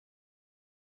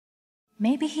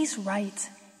Maybe he's right.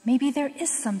 Maybe there is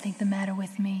something the matter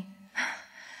with me.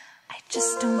 I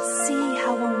just don't see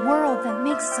how a world that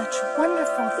makes such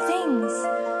wonderful things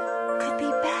could be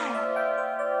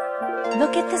bad.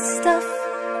 Look at this stuff,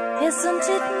 isn't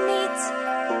it neat?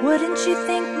 Wouldn't you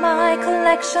think my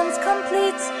collection's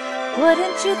complete?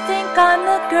 Wouldn't you think I'm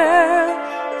the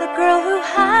girl who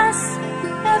has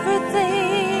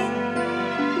everything?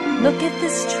 Look at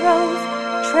this trove,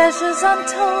 treasures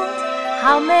untold.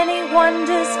 How many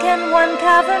wonders can one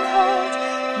cavern hold?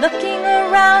 Looking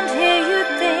around here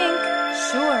you'd think,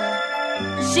 sure,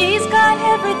 she's got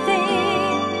everything.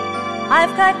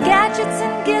 I've got gadgets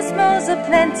and gizmos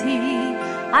aplenty.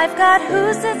 I've got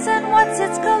who's its and what's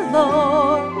its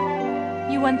galore.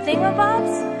 You want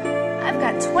thingamabobs? I've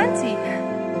got 20.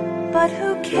 But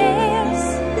who cares?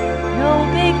 No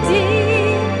big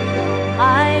deal.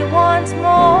 I want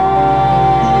more.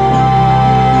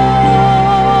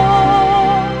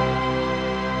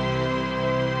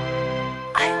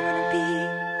 I wanna be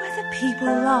where the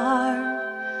people are.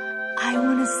 I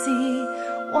wanna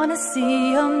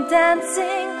see 'em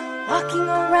dancing, walking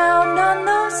around on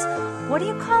those, what do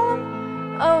you call them?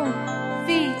 Oh,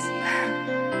 feet.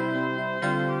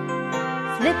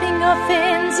 Flipping your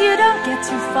fins, you don't get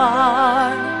too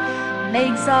far.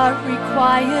 Legs are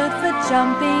required for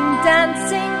jumping,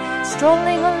 dancing,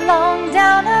 strolling along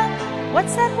down a,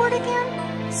 what's that word again?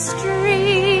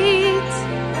 Street.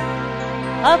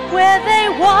 Up where they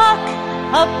walk,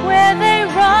 up where they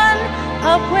run,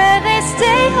 up where they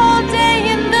stay all day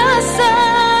in the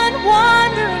sun,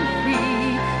 wandering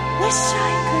free. Wish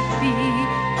I could be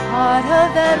part of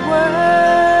that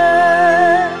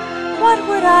world. What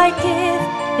would I give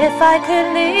if I could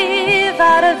live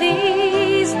out of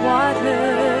these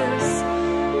waters?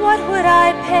 What would I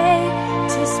pay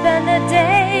to spend a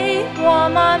day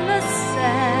warm on the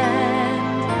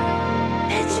sand?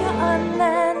 Bet you on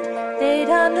land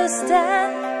they'd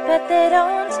understand, but they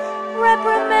don't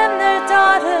reprimand their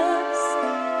daughters.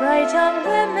 Bright young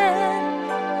women,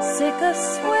 sick of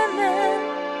swimming,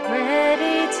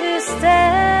 ready to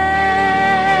stand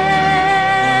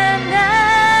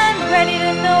and ready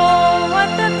to know what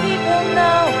the people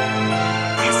know.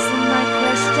 Ask them my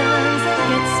questions and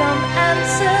get some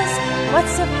answers.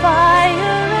 What's a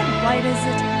fire and why does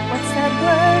it, what's that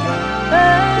word,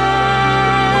 burn?